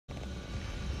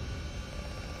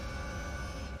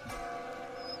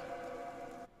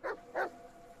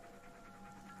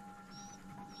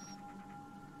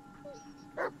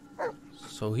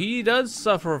So he does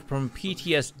suffer from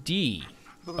PTSD.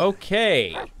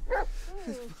 Okay.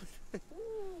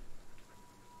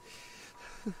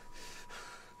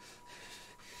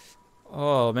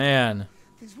 Oh, man.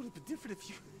 Things would have been different if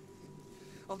you...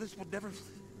 All this would never...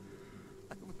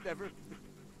 I would never...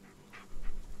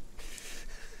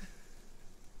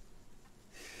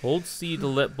 Hold C to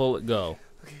let bullet go.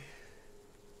 Okay.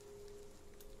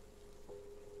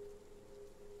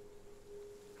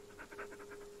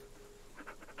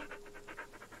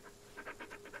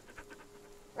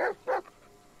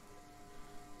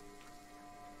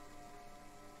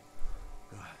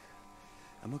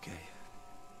 I'm okay.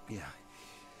 Yeah,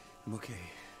 I'm okay.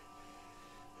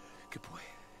 Good boy.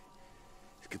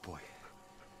 Good boy.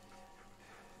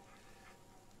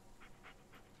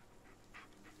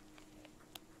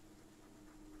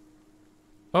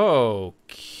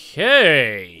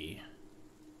 Okay.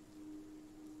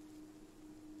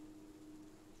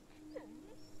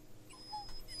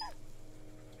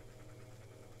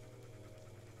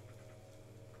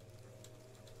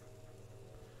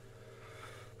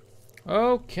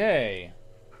 Okay.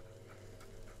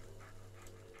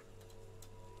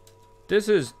 This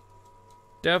is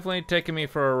definitely taking me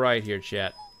for a ride here,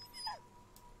 chat.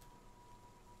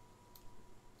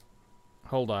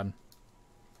 Hold on.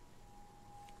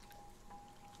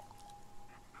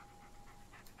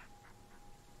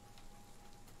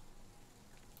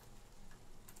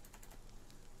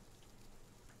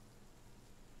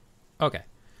 Okay.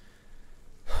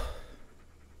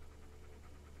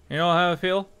 You know how I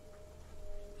feel?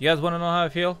 You guys want to know how I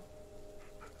feel?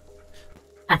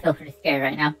 I feel pretty scared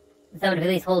right now. Someone to at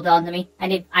least hold on to me. I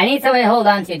need someone to hold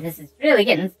on to. This is really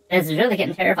getting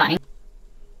terrifying.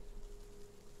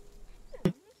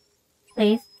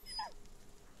 Please.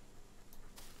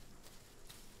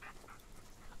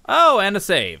 Oh, and a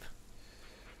save.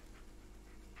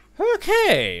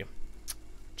 Okay.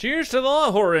 Cheers to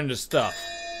the horrendous stuff.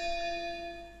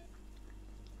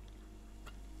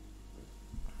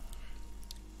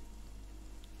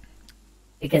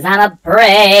 Because I'm a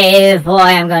brave boy.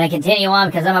 I'm going to continue on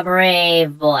because I'm a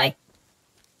brave boy.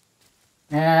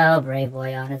 Oh, brave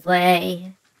boy on his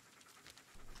way.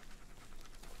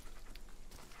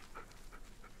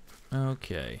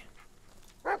 Okay.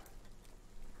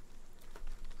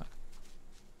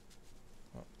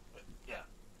 Yeah.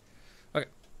 Okay.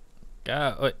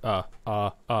 Wait,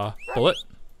 bullet.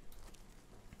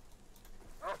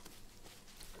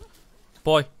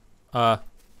 Boy.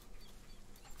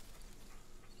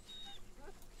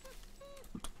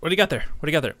 What do you got there? What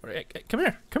do you got there? Come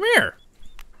here. Come here.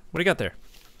 What do you got there?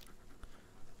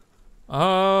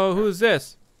 Oh, who's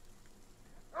this?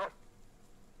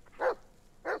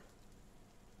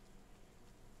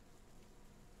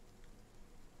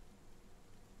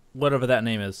 Whatever that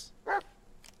name is.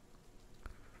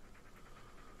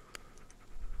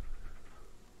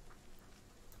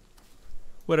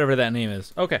 Whatever that name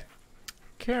is. Okay.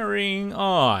 Carrying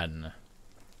on.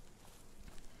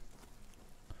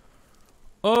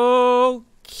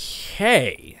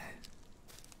 Okay.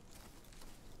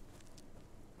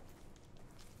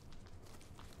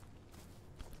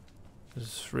 This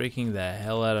is freaking the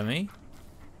hell out of me.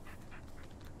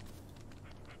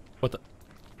 What the?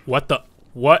 What the?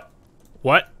 What?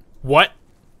 What? What?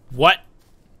 What?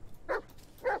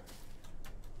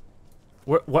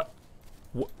 What?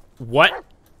 What?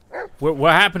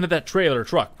 What happened to that trailer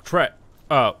truck?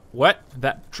 What?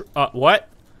 What?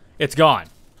 It's gone.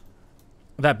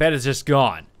 That bed is just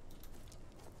gone.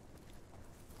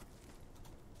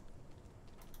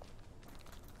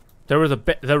 There was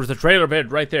a trailer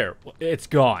bed right there. It's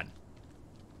gone.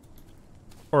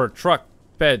 Or a truck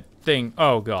bed thing.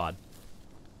 Oh god.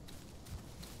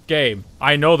 Game.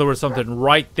 I know there was something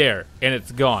right there and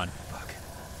it's gone.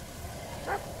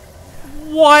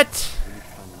 What?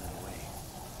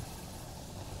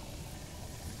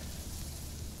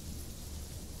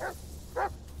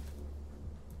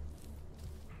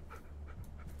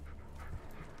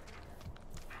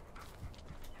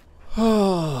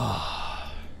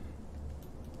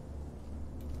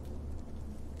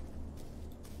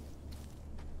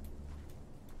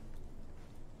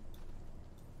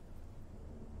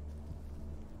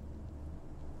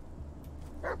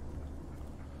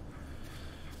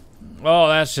 Oh,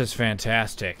 that's just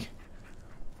fantastic.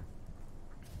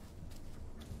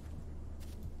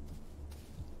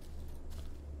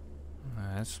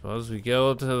 I suppose we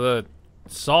go to the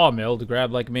sawmill to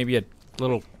grab like maybe a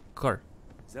little car.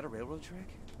 Is that a railroad track?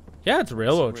 Yeah, it's a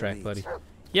railroad track, buddy.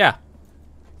 Yeah.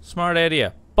 Smart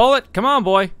idea. Bullet, come on,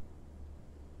 boy.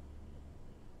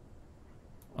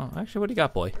 Oh, actually, what do you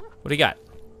got, boy? What do you got?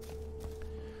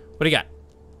 What do you got?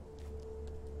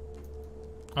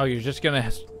 Oh, you're just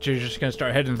gonna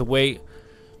start heading the way.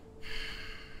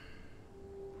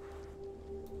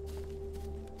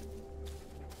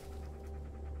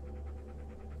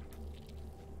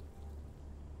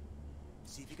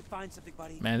 See if you can find something,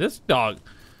 buddy. Man, this dog.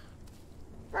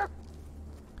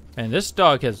 And this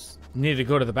dog has needed to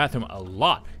go to the bathroom a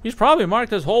lot. He's probably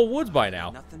marked his whole woods by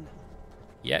now. Nothing.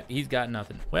 Yet he's got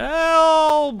nothing.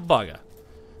 Well, bugger.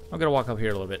 I'm gonna walk up here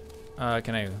a little bit.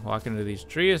 Can I walk into these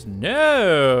trees?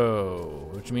 No!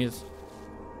 Which means...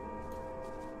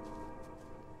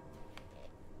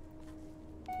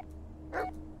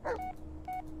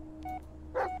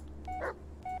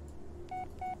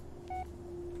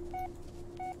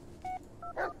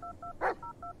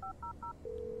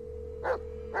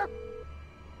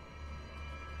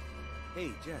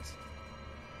 Hey, Jess.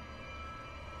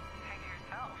 Hey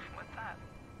yourself, what's that?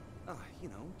 You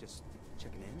know, just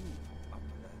checking in,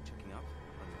 checking up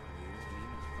on you.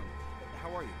 I mean,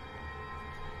 how are you?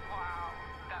 Wow,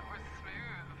 that was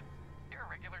smooth. You're a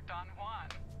regular Don Juan.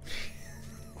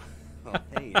 Oh,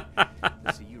 hey.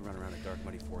 I see you run around a dark,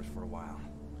 muddy forest for a while.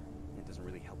 It doesn't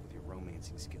really help with your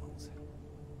romancing skills.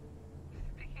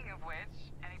 Speaking of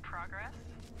which, any progress?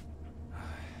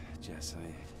 Jess,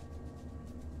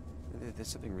 there's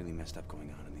something really messed up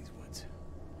going on in these woods.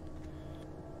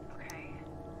 Okay.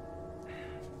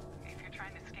 If you're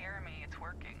trying to scare me, it's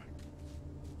working.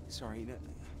 Sorry, no,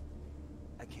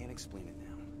 I can't explain it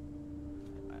now.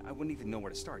 I wouldn't even know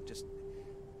where to start. Just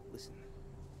listen.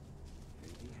 If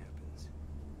anything happens,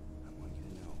 I want you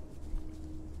to know.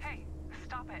 Hey,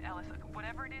 stop it, Ellis.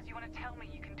 Whatever it is you want to tell me,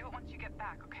 you can do it once you get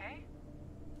back, okay?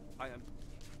 I am.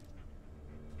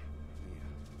 Yeah,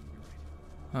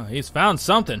 you're right. Oh, he's found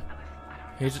something. Ellis,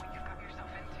 He's... I don't know what you've got yourself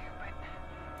into, but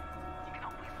you can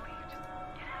always leave. Just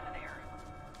get out of there.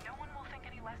 No one will think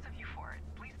any less of you for it.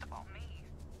 Least of all me.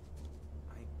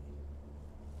 I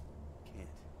can't.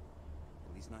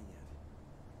 At least not yet.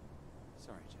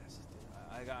 Sorry, Jess.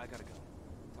 I gotta go.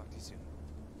 Talk to you soon.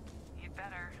 You'd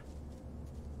better.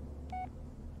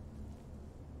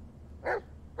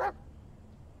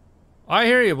 I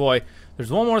hear you, boy.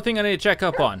 There's one more thing I need to check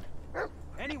up on.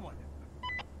 Anyone?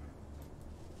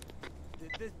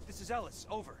 This is Ellis.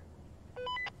 Over.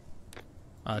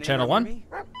 Can Channel anyone hear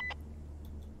 1?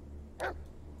 me?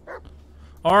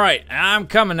 Alright, I'm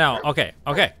coming now. Okay.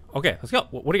 Let's go.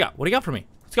 What do you got? What do you got for me?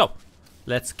 Let's go.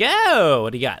 Let's go.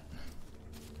 What do you got?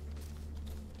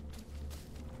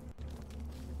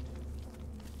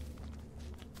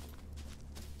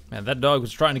 Man, that dog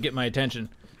was trying to get my attention.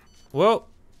 Whoa.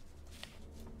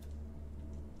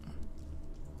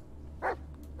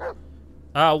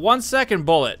 One second,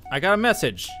 Bullet. I got a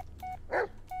message.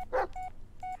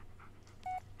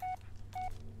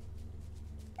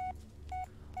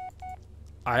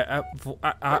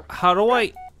 How do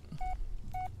I...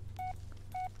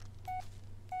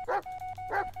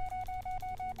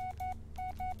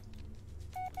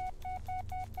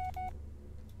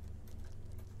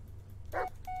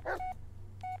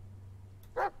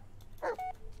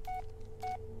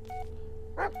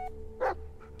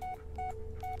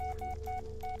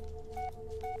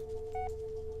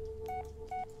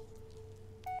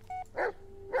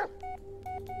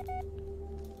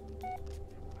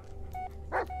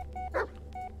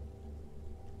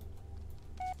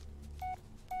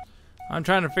 I'm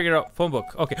trying to figure out phone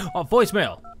book. Okay. Oh,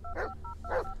 voicemail.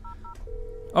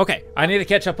 Okay, I need to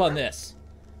catch up on this.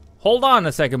 Hold on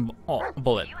a second,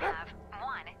 Bullet. You have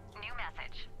one new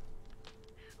message.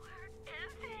 Where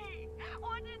is he?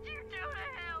 What did you do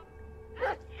to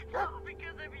him? It's all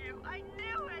because of you. I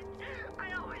knew it.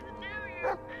 I always knew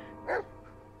you.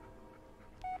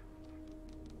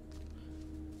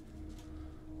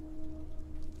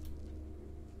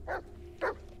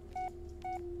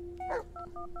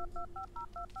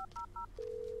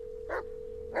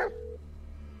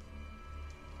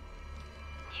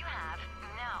 You have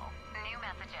no new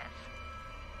messages.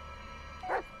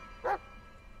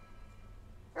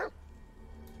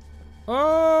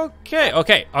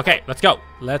 Okay, let's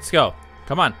go.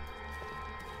 Come on.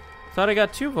 Thought I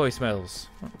got 2 voicemails.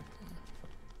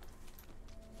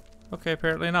 Okay,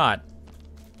 apparently not.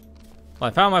 Well,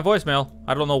 I found my voicemail.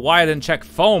 I don't know why I didn't check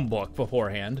phone book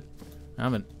beforehand.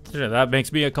 That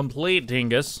makes me a complete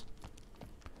dingus.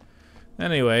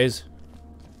 Anyways.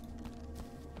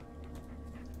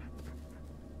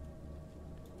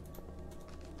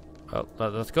 Well,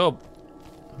 let's go.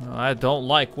 I don't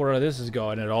like where this is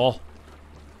going at all.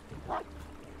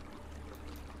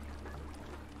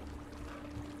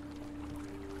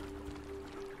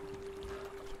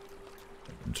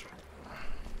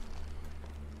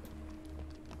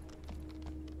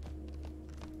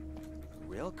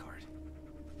 Rail cart.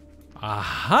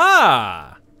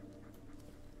 Aha!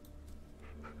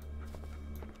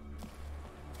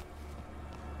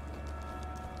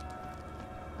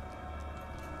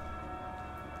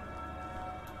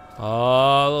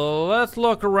 Let's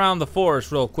look around the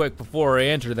forest real quick before I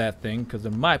enter that thing, because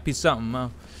there might be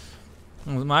something.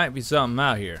 There might be something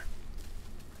out here.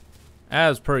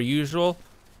 As per usual,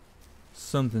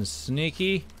 something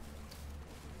sneaky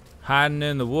hiding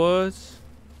in the woods.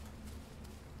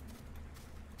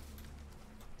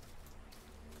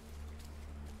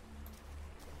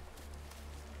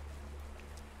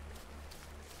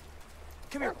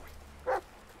 Come here.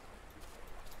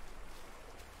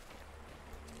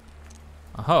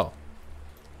 Oh.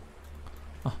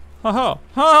 Oh.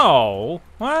 Oh.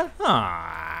 What?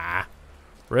 Ah.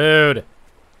 Rude.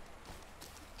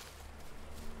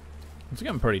 It's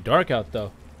getting pretty dark out,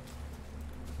 though.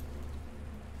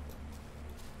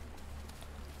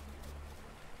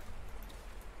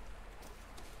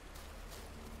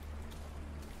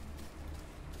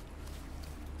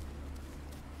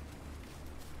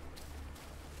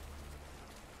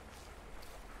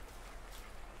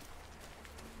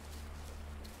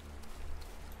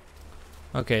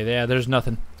 Okay, yeah, there's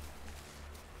nothing.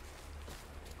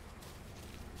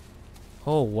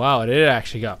 Oh, wow, it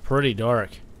actually got pretty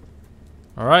dark.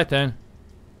 Alright, then.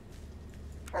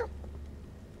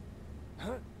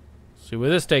 See where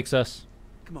this takes us.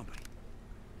 Come on, buddy.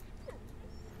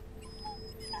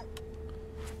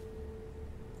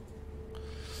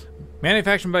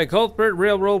 Manufactured by Culprit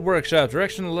Railroad Workshop.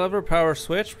 Direction lever, power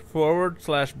switch, forward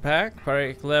slash back,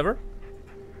 brake lever.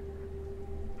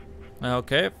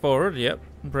 Okay, forward, yep.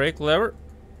 Brake lever.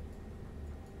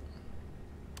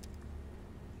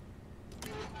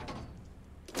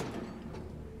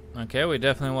 Okay, we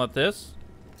definitely want this.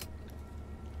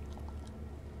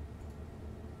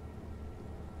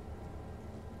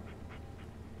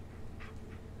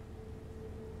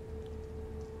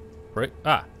 Brake,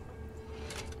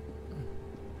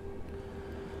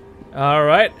 All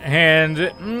right, and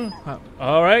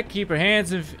all right. Keep your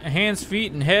hands,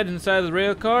 feet, and head inside the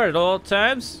rail car at all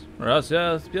times, or else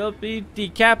you'll be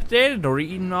decapitated or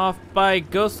eaten off by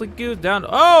ghostly goo down.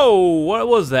 Oh, what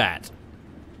was that?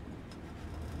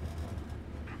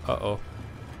 Uh-oh,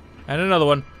 and another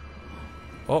one.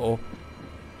 Uh-oh.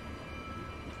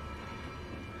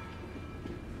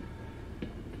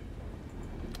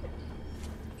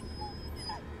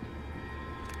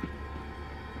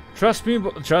 Trust me,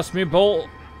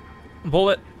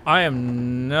 Bullet. I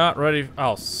am not ready.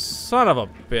 Oh, son of a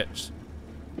bitch.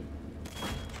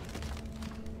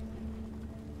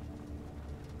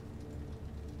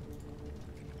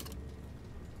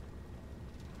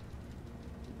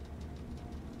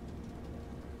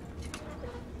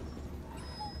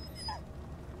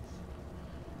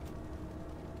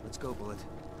 Let's go, Bullet.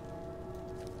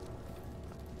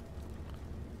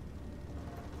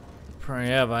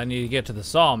 Yeah, but I need to get to the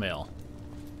sawmill.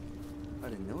 I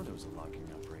didn't know there was a logging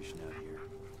operation out here.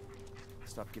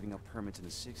 Stopped giving out permits in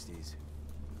the 60s.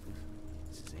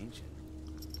 This is ancient.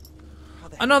 How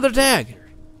the heck Another did you get tag. here?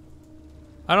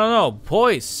 I don't know.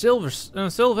 Boy, Sylvester.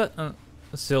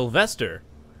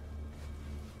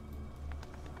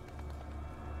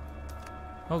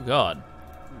 Oh God.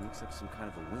 Looks like some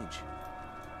kind of a winch.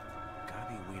 Gotta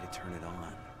be a way to turn it on.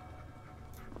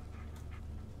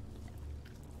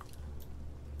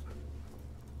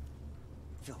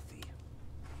 Filthy.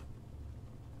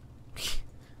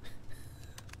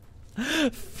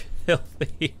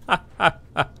 Filthy.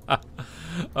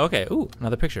 Okay. Ooh,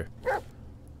 another picture.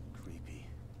 Creepy.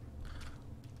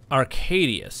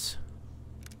 Arcadius.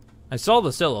 I saw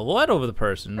the silhouette over the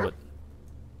person, but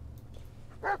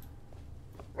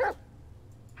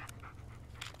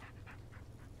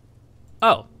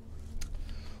oh.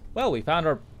 Well, we found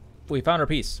our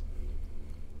piece.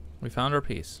 We found our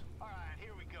piece. All right,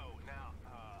 here we go. Now,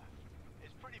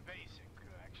 it's pretty basic,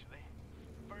 actually.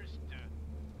 First,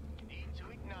 you need to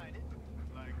ignite it,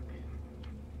 like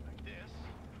this.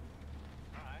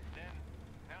 All right, then,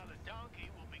 now the donkey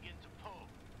will begin to pull.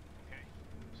 Okay,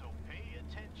 so pay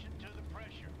attention to the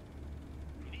pressure.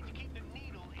 You need to keep the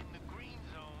needle in the green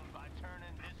zone by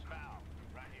turning this valve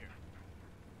right here.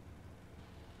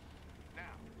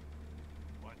 Now,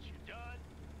 once you're done,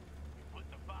 you put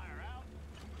the fire out,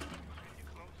 and you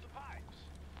close the pipes.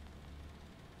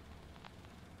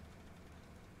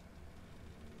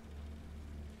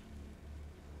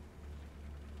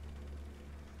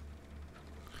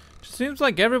 Seems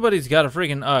like everybody's got a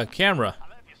freaking camera. I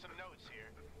left you some notes here,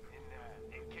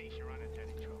 in case you run into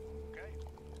any trouble, okay?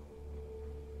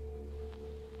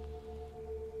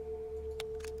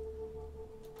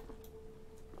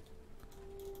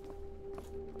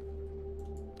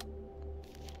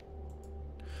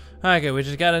 Okay, we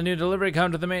just got a new delivery.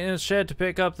 Come to the maintenance shed to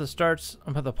pick up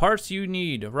the parts you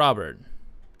need, Robert.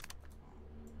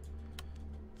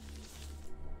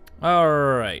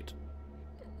 Alright.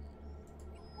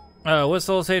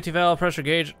 Whistle, safety valve, pressure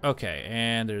gauge. Okay,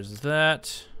 and there's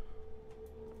that.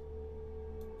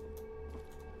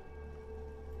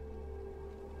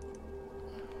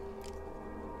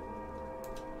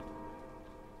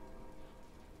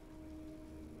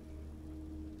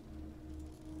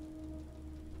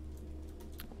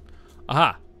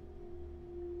 Aha!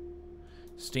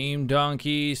 Steam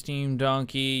Donkey,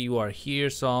 you are here.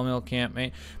 Sawmill camp,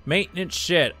 maintenance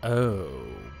shed. Oh,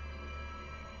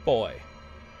 boy.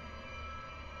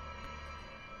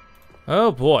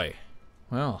 Oh, boy.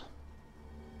 Well,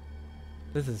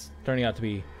 this is turning out to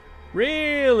be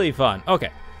really fun.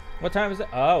 Okay, what time is it?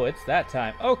 Oh, it's that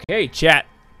time. Okay, chat.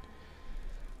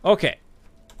 Okay,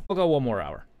 we'll go one more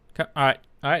hour. All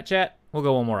right, chat. We'll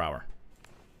go one more hour.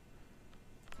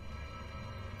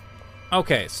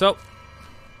 Okay, so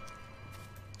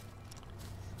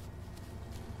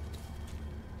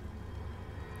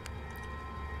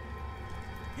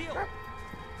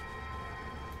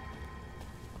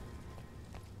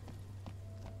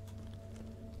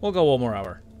we'll go one more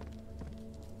hour.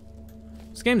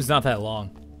 This game's not that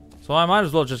long, so I might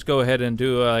as well just go ahead and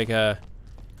do like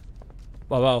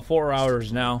about 4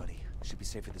 hours now. Buddy, should be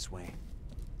safer this way.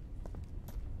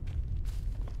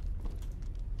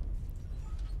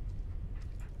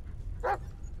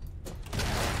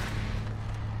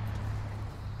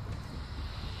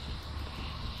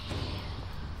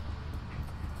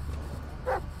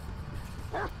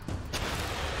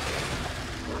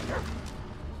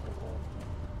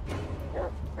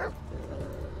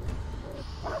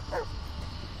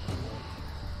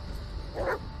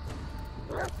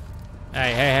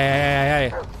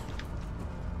 Hey.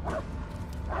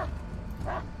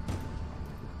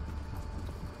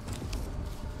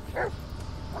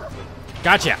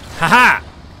 Gotcha. Haha.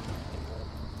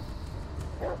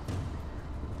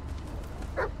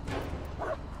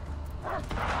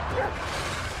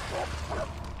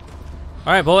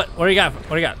 All right, Bullet. What do you got? What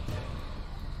do you got?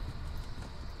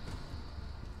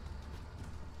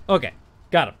 Okay.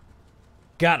 Got him.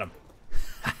 Got him.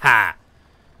 Haha.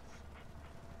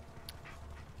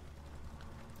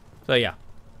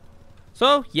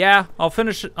 So yeah, I'll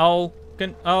finish it. I'll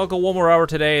go one more hour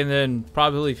today and then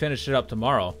probably finish it up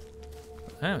tomorrow.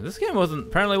 Man, this game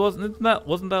wasn't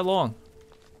that long.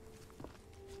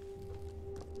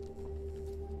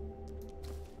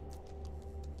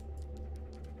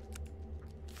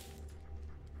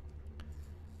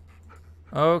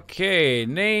 Okay,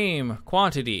 name,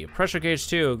 quantity, pressure gauge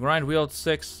 2, grind wheel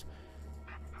 6.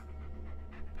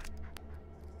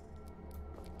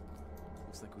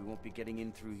 Looks like we won't be getting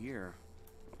in through here.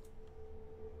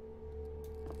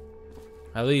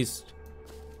 At least.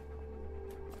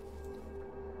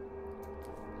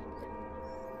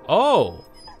 Oh!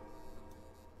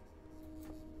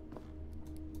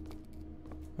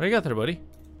 What do you got there, buddy?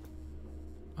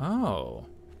 Oh.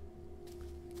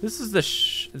 This is the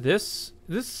this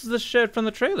is the shed from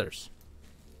the trailers.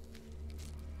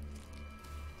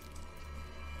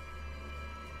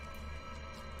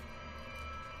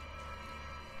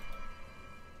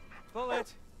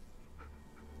 Bullet.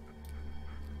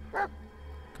 Come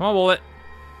on, Bullet.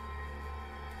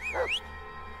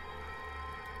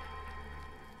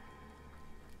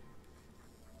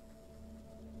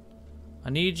 I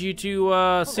need you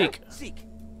to seek. Seek.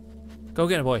 Go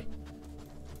get it, boy.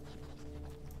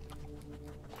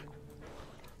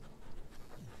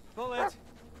 Bullet.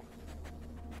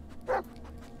 All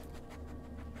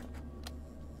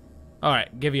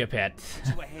right, give you a pet.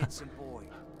 To a handsome boy.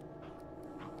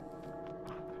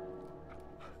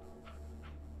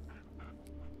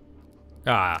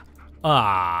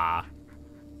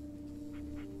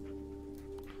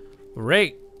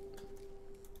 Great.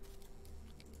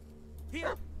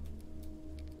 Here.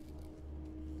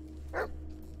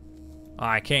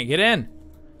 I can't get in.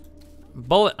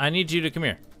 Bullet, I need you to come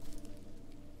here.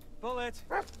 Bullet.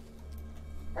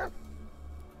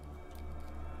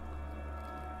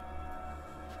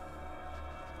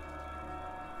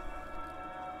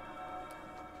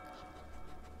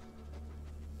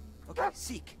 Okay,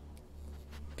 seek.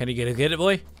 Can you get it,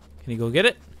 boy? Can you go get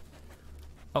it?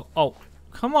 Oh,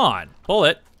 come on,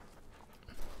 Bullet.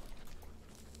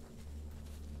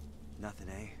 Nothing,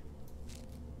 eh?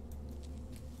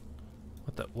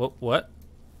 What the what?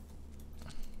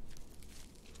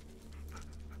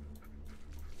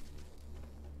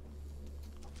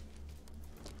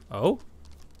 Oh?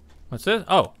 What's this?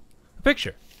 Oh, a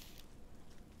picture.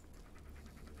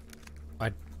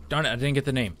 Darn it, I didn't get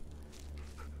the name.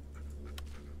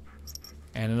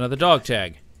 And another dog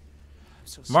tag. I'm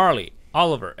so sorry. Marley,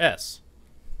 Oliver, S.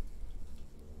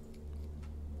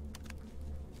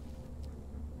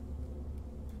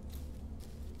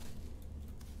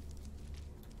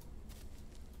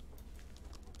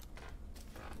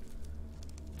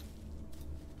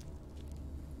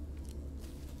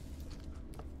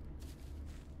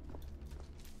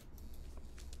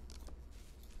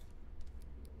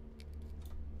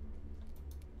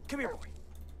 Come here, boy.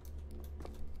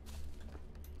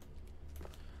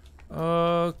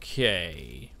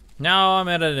 Okay. Now I'm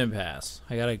at an impasse.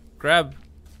 I gotta grab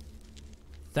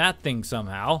that thing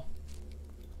somehow.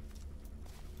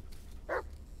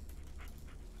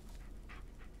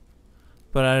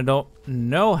 But I don't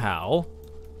know how.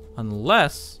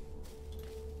 Unless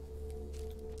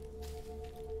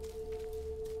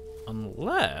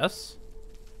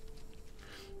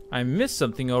I missed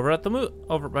something over at the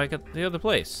over back at the other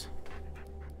place.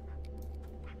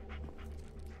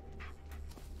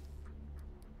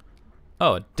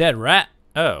 Oh, a dead rat.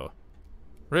 Oh,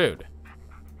 rude.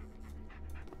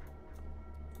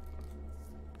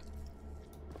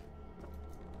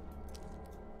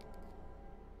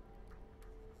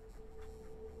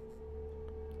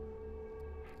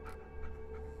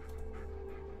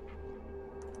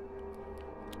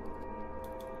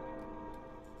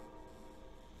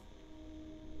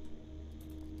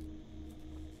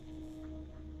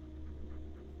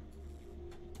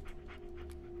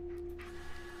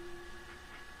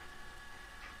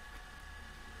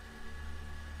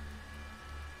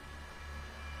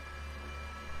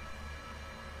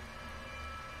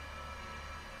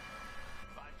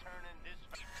 By turning this.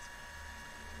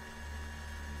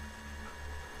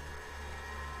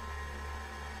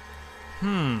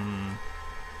 Hmm.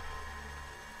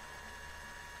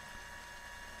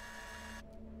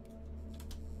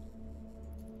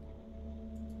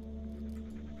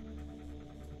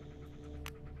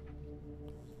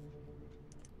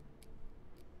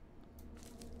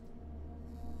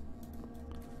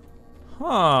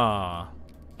 Huh.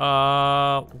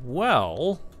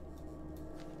 Well.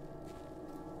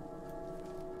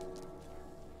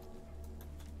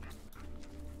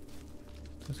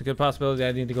 There's a good possibility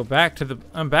I need to go back to the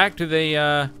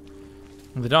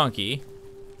the donkey.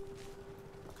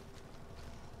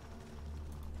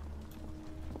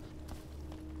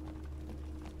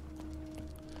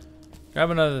 Grab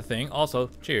another thing. Also,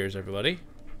 cheers everybody.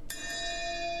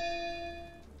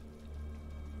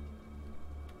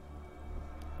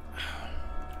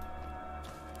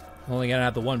 Only gonna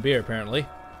have the one beer apparently.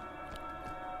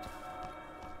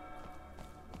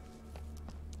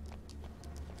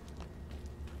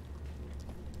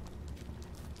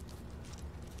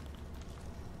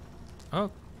 Oh,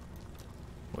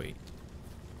 wait.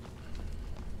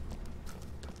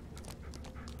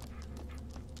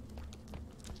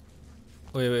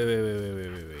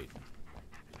 Wait.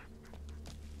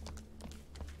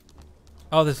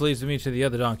 Oh, this leads me to the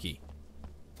other donkey.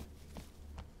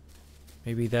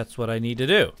 Maybe that's what I need to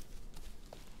do.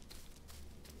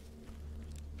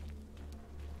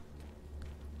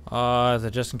 As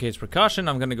a just in case precaution,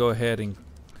 I'm gonna go ahead and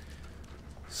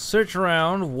search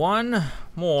around one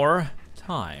more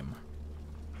time.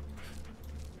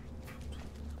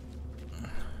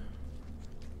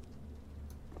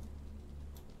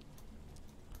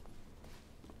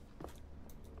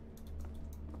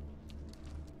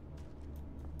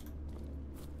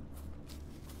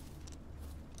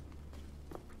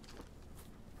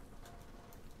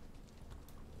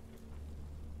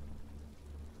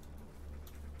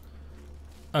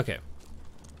 Okay.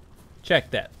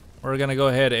 Check that. We're gonna go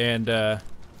ahead and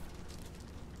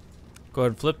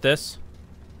flip this.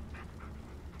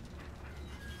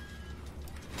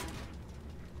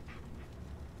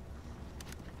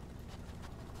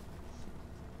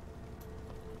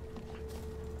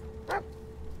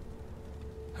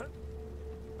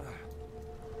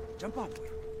 Jump on, boy.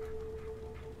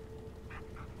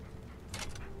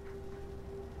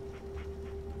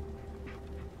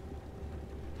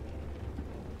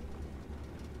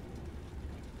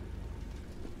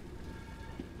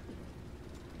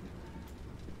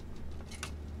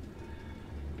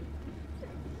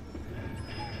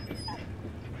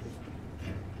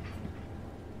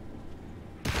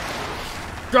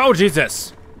 Oh,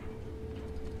 Jesus!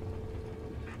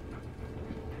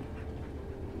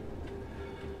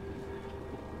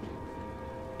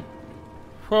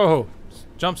 Whoa,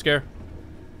 jump scare.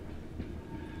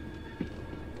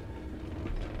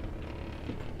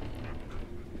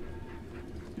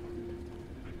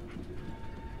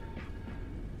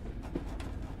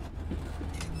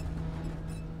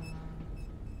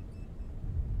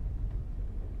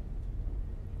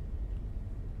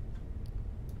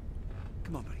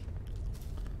 Come on, buddy.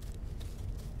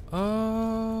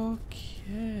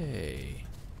 Okay.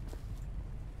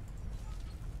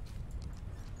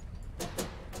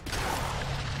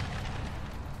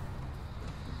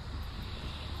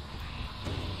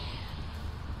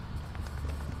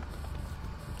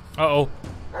 Uh-oh.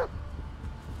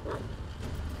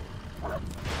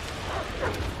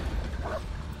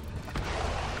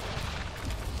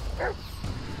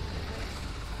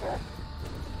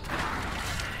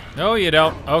 No, you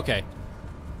don't. Okay.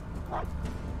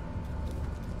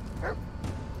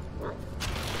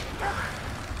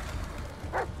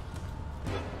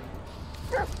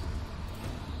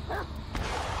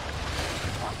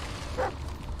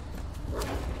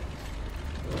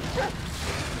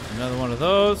 Another one of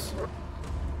those.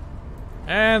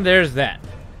 And there's that.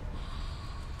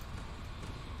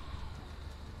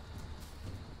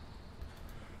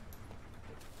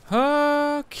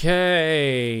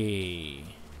 Okay.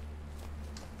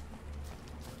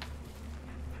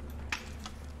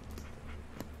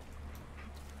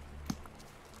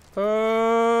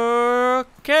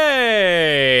 Okay.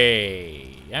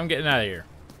 I'm getting out of here.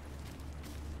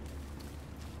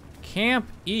 Camp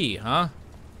E, huh?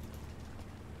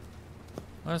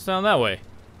 Let's down that way.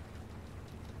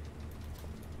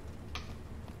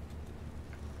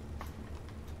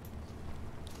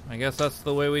 I guess that's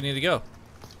the way we need to go.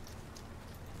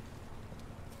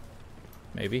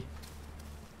 Maybe.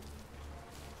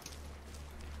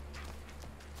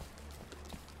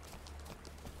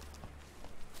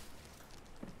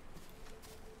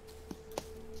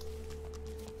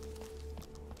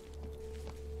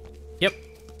 Yep.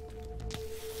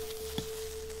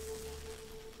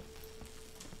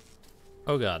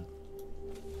 Oh God.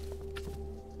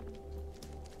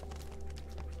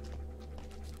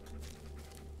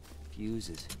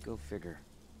 Fuses. Go figure.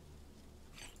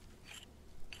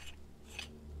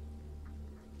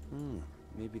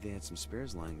 Maybe they had some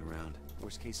spares lying around.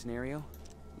 Worst case scenario,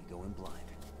 we go in blind.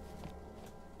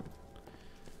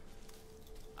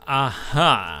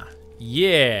 Aha.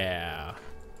 Yeah.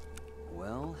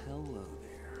 Well, hello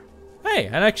there. Hey,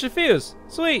 an extra fuse.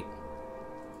 Sweet.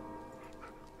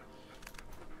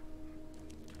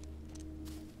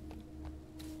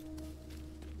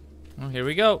 Well, here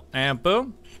we go. And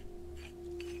boom.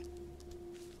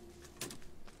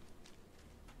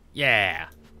 Yeah.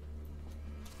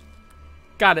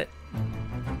 Got it.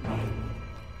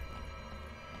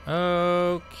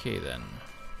 Okay then.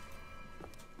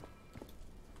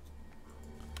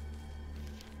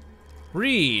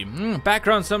 Read.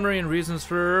 Background summary and reasons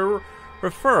for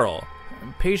referral.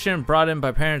 Patient brought in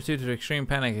by parents due to extreme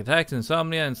panic attacks,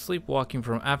 insomnia, and sleepwalking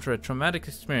from after a traumatic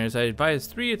experience. I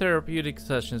advised 3 therapeutic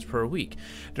sessions per week.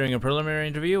 During a preliminary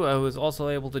interview, I was also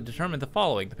able to determine the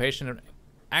following. The patient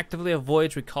actively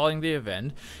avoids recalling the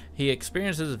event. He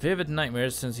experiences vivid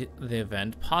nightmares since the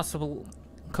event. Possible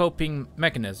coping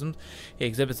mechanisms. He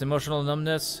exhibits emotional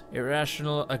numbness,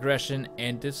 irrational aggression,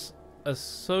 and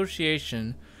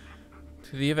disassociation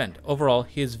to the event. Overall,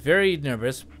 he is very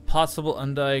nervous. Possible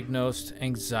undiagnosed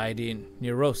anxiety and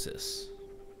neurosis.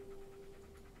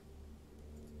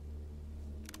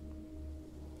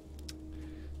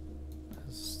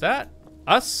 Is that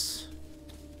us?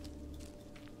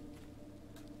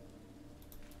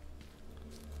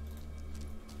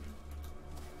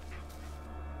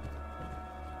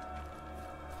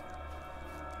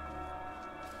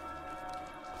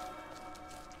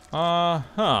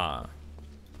 Uh-huh.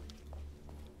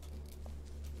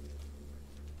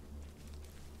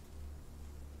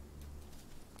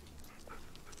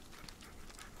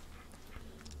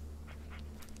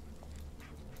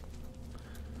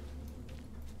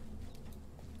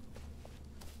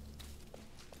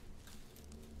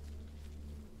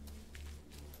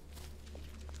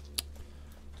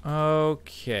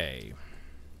 Okay.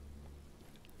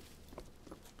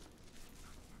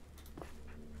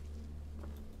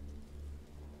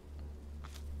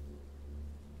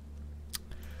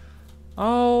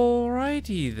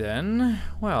 Alrighty then.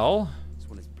 Well, This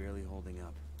one is barely holding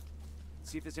up.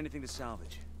 Let's see if there's anything to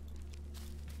salvage.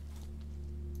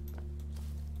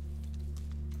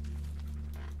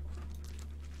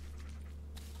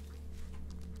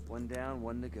 One down,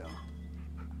 one to go.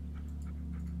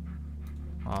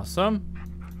 awesome.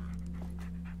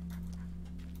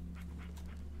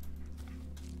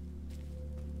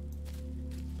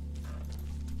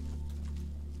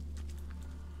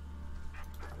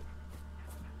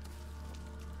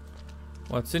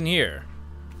 What's in here?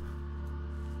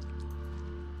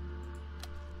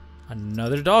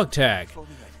 Another dog tag.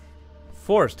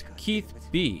 Forced Keith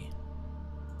B.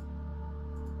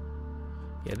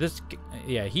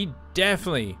 Yeah, he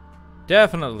definitely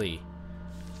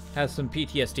has some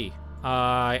PTSD.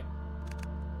 I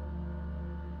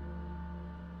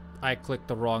clicked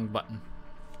the wrong button.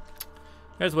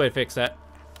 There's a way to fix that.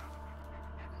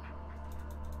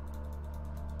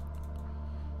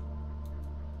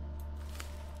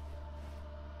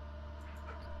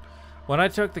 When I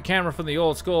took the camera from the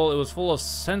old school, it was full of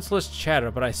senseless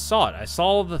chatter, but I saw it. I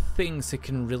saw the things it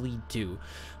can really do.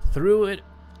 Through it,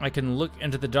 I can look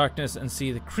into the darkness and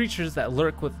see the creatures that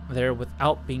lurk there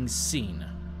without being seen.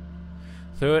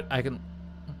 Through it, I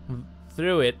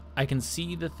can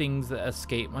see the things that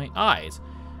escape my eyes.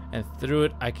 And through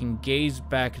it, I can gaze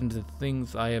back into the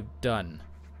things I have done.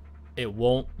 It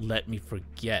won't let me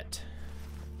forget.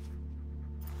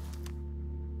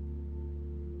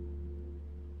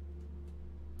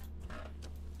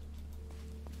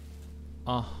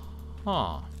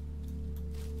 Uh-huh.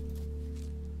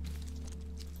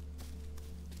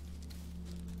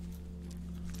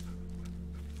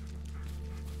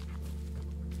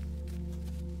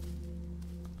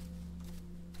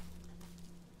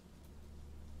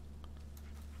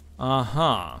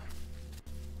 Uh-huh.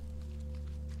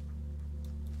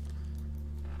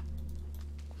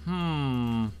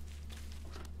 Hmm.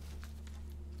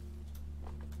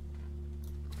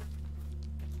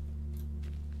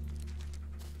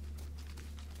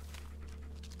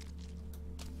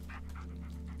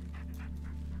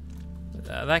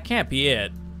 That can't be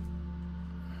it.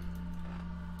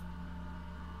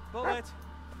 Bullet.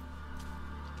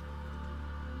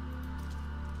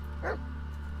 Come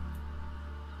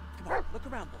on, look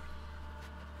around, boy.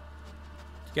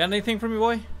 Got anything for me,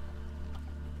 boy?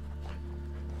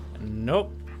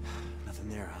 Nope. Nothing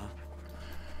there,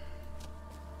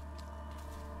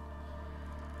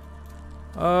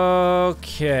 huh?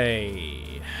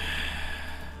 Okay.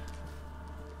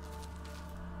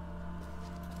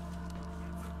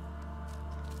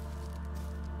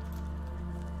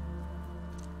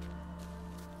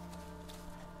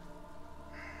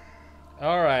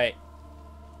 All right.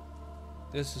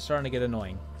 This is starting to get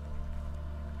annoying.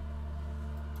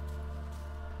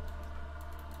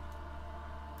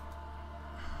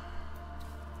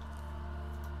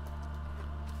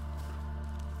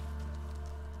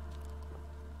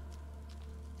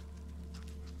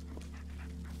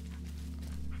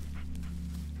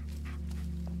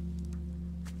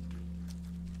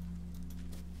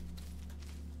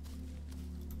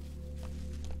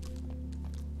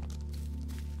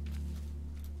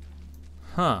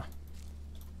 Huh.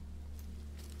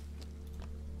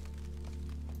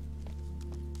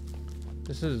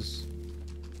 This is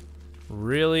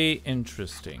really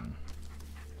interesting.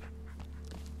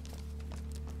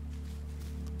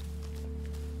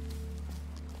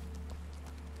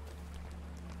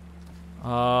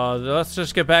 Let's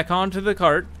just get back onto the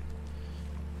cart.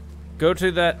 Go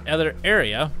to that other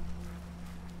area.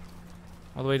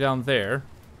 All the way down there.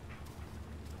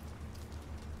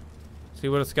 See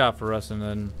what it's got for us, and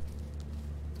then...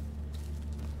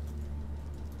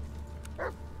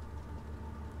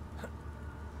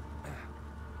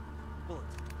 Bullet,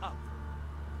 up.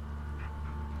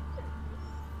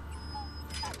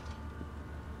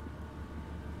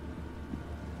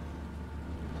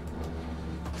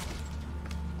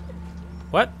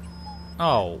 What?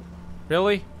 Oh,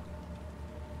 really?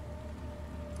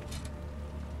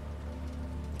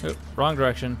 Oop, wrong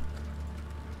direction.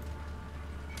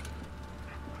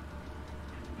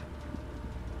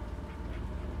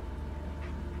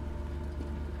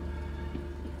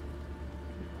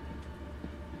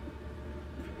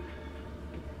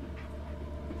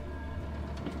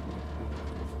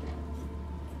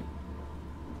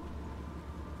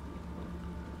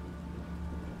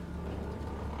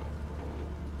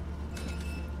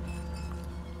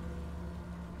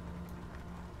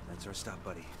 That's our stop,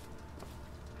 buddy.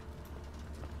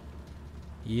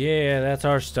 Yeah, that's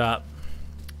our stop.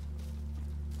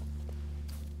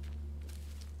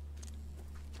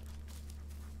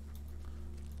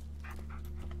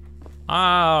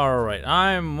 Alright,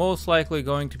 I'm most likely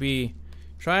going to be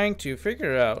trying to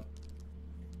figure out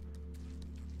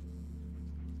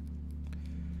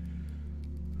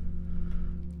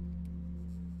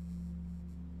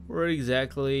where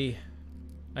exactly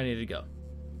I need to go.